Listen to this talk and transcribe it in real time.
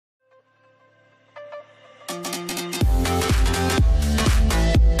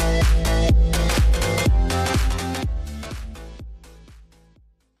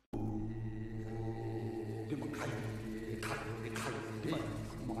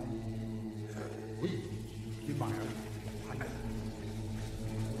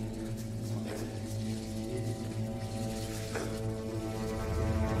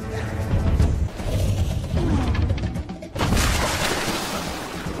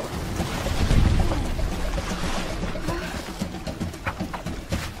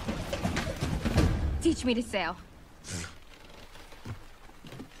Teach me to sail.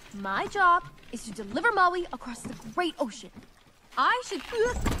 My job is to deliver Maui across the great ocean. I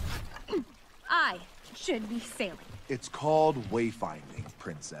should be sailing. It's called wayfinding,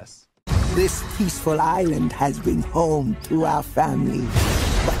 princess. This peaceful island has been home to our family.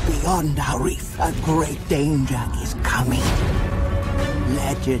 But beyond our reef, a great danger is coming.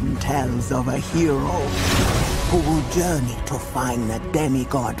 Legend tells of a hero who will journey to find the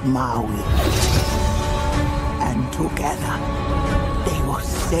demigod Maui. And together, they will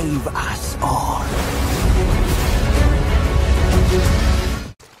save us all.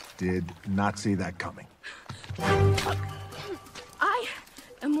 Did not see that coming. I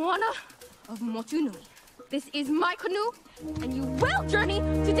am MOANA of Motunui. This is my canoe, and you will journey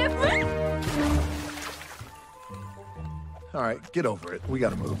to different... All right, get over it. We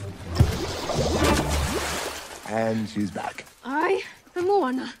gotta move. And she's back. I am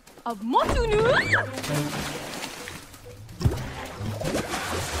MOANA of Motunui.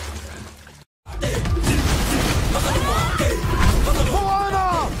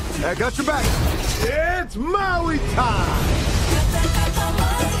 MOANA! I got your back. It's Maui time!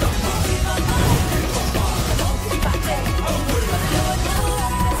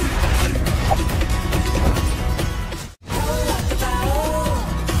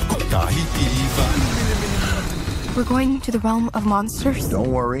 We're going to the realm of monsters?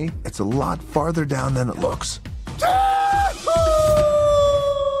 Don't worry, it's a lot farther down than it looks.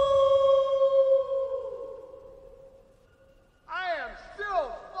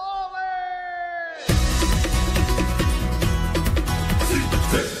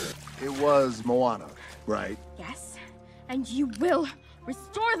 It was MOANA, right? Yes, and you will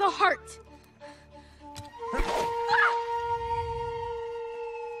restore the heart.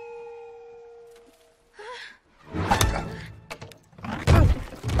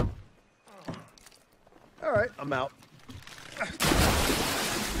 All right, I'm out.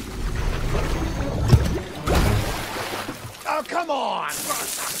 Oh, come on!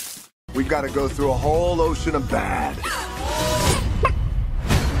 We've got to go through a whole ocean of bad.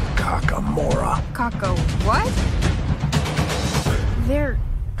 Kakamora. Kako, what? They're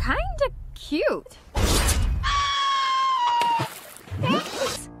kinda cute.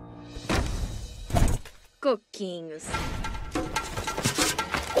 Thanks. Coquinhos.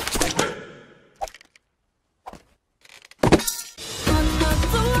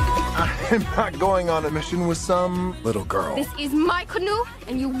 I'm not going on a mission with some little girl. This is my canoe,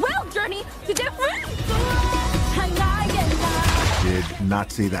 and you will journey to different... Did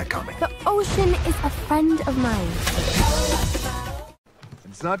not see that coming. The ocean is a friend of mine.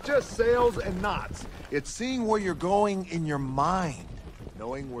 It's not just sails and knots. It's seeing where you're going in your mind.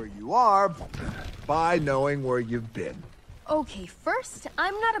 Knowing where you are by knowing where you've been. Okay, first,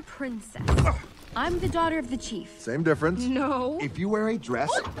 I'm not a princess. I'm the daughter of the chief. Same difference. No. If you wear a dress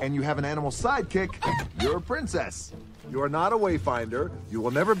and you have an animal sidekick, you're a princess. You are not a wayfinder. You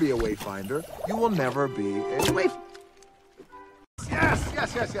will never be a wayfinder. You will never be a wayfinder. Yes,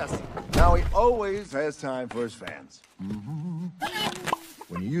 yes, yes, yes. Now he always has time for his fans.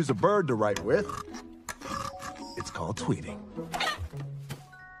 When you use a bird to write with, it's called tweeting.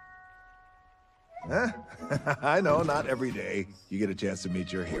 Huh? I know, not every day you get a chance to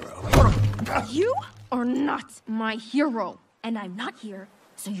meet your hero. You are not my hero, and I'm not here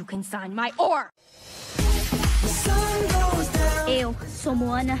so you can sign my oar. Eu sou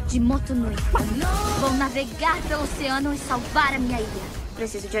MOANA de Motunui. Vou navegar pelo oceano e salvar a minha ilha.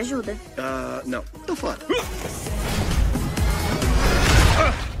 Preciso de ajuda. Não. Tô fora.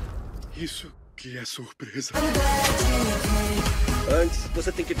 Isso que é surpresa. Antes,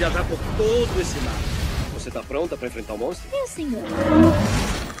 você tem que viajar por todo esse mar. Você tá pronta pra enfrentar o monstro? Sim, senhor.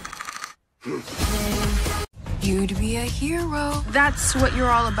 You'd be a hero. That's what you're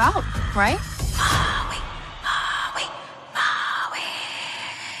all about, right? Maui, Maui, Maui.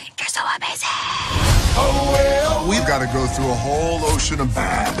 You're so amazing. We've got to go through a whole ocean of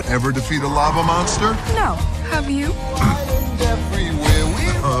bad. Ever defeat a lava monster? No. Have you?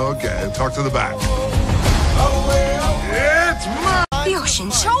 Okay, talk to the back. It's mine! The ocean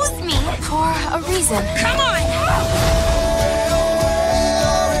chose me for a reason. Come on!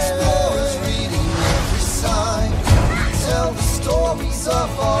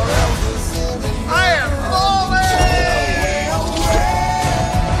 I am falling!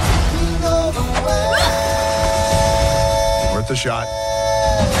 a shot.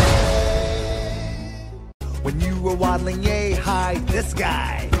 When you were waddling yay high, this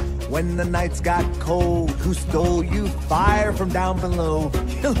guy. When the nights got cold, who stole you fire from down below?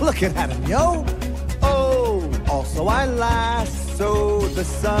 You're looking at him, yo. Oh, also I lassoed the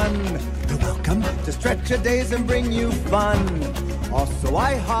sun. You're welcome to stretch your days and bring you fun. Also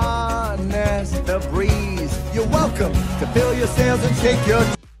I harness the breeze. You're welcome to fill your sails and shake your...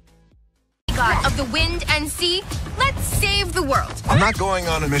 God of the wind and sea, let's save the world. I'm not going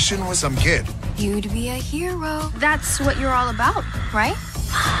on a mission with some kid. You'd be a hero. That's what you're all about, right?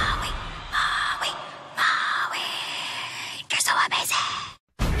 You're so amazing.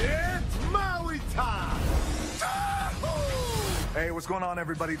 It's Maui time! Hey, what's going on,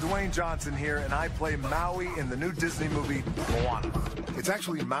 everybody? Dwayne Johnson here, and I play Maui in the new Disney movie, MOANA. It's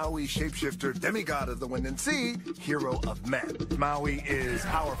actually Maui, shapeshifter, demigod of the wind and sea, hero of men. Maui is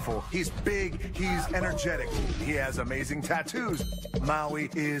powerful, he's big, he's energetic, he has amazing tattoos. Maui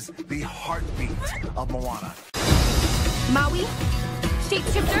is the heartbeat of MOANA. Maui,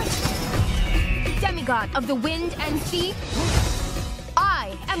 shapeshifter, demigod of the wind and sea.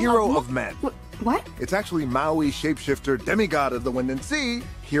 I am Hero of men. What? It's actually Maui, shapeshifter, demigod of the wind and sea,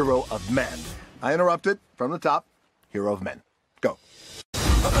 hero of men. I interrupted from the top, hero of men. Go.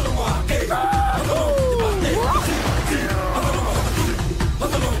 MOANA!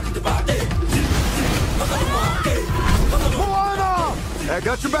 I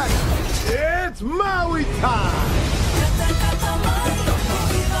got your back. It's Maui time!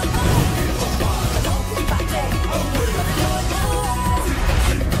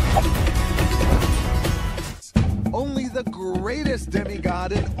 Only the greatest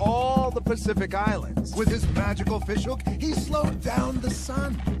demigod in all the Pacific Islands. With his magical fishhook, he slowed down the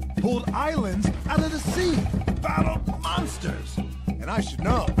sun, pulled islands out of the sea, battled monsters. And I should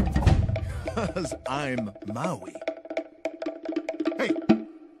know, because I'm Maui. Hey,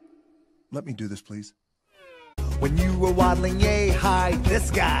 let me do this, please. When you were waddling yay high,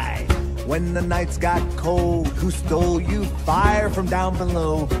 this guy. When the nights got cold, who stole you fire from down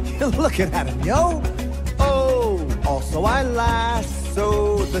below? You're looking at him, yo. Oh, also I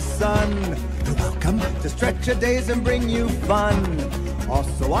lassoed the sun. You're welcome to stretch your days and bring you fun.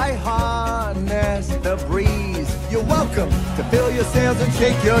 Also I harness the breeze. You're welcome to fill your sails and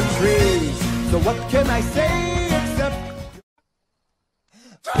shake your trees. So what can I say except...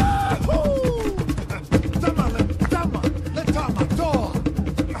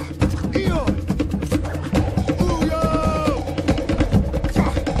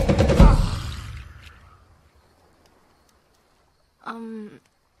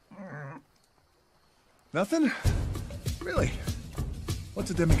 Nothing? Really?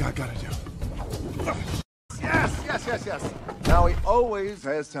 What's a demigod gotta do? Yes, yes, yes, yes. Now he always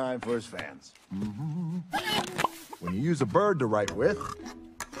has time for his fans. When you use a bird to write with,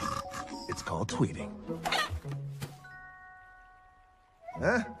 it's called tweeting.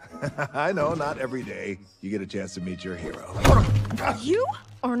 Huh? I know, not every day you get a chance to meet your hero. You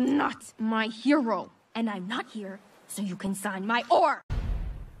are not my hero, and I'm not here so you can sign my oar.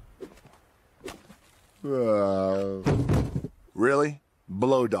 Really?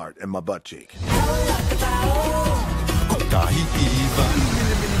 Blow dart in my butt cheek.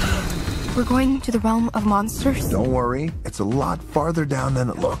 We're going to the realm of monsters? Don't worry, it's a lot farther down than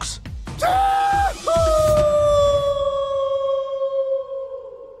it looks.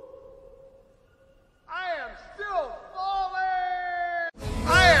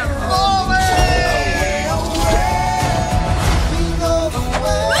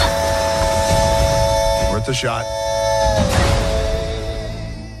 Worth a shot.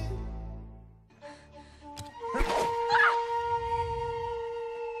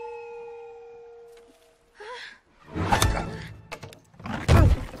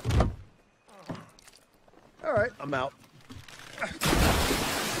 All right, I'm out.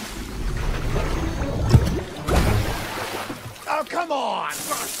 Oh, come on!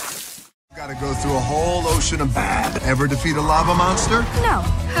 Gotta go through a whole ocean of bad. Ever defeat a lava monster? No.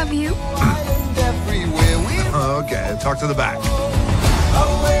 Have you? Okay, talk to the back.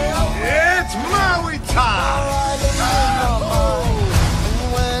 It's Maui time!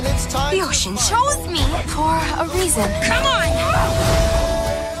 The ocean chose me for a reason. Come on!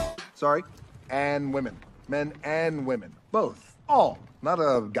 Sorry, and women. Men and women. Both. All. Not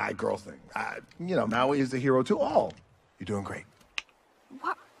a guy-girl thing. You know, Maui is the hero to all. You're doing great.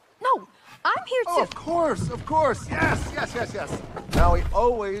 What? No, I'm here to... Oh, of course, of course. Yes, yes, yes, yes. Maui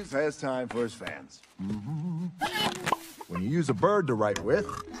always has time for his fans. When you use a bird to write with,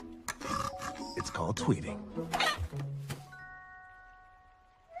 it's called tweeting.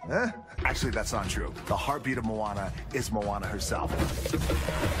 Huh? Actually, that's not true. The heartbeat of Moana is Moana herself.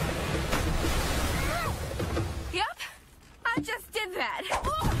 Yep, I just did that.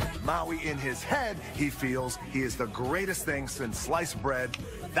 Maui in his head, he feels he is the greatest thing since sliced bread.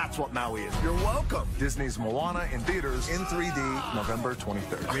 That's what Maui is. You're welcome. Disney's Moana in theaters in 3D, November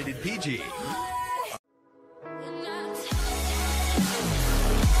 23rd. Rated PG.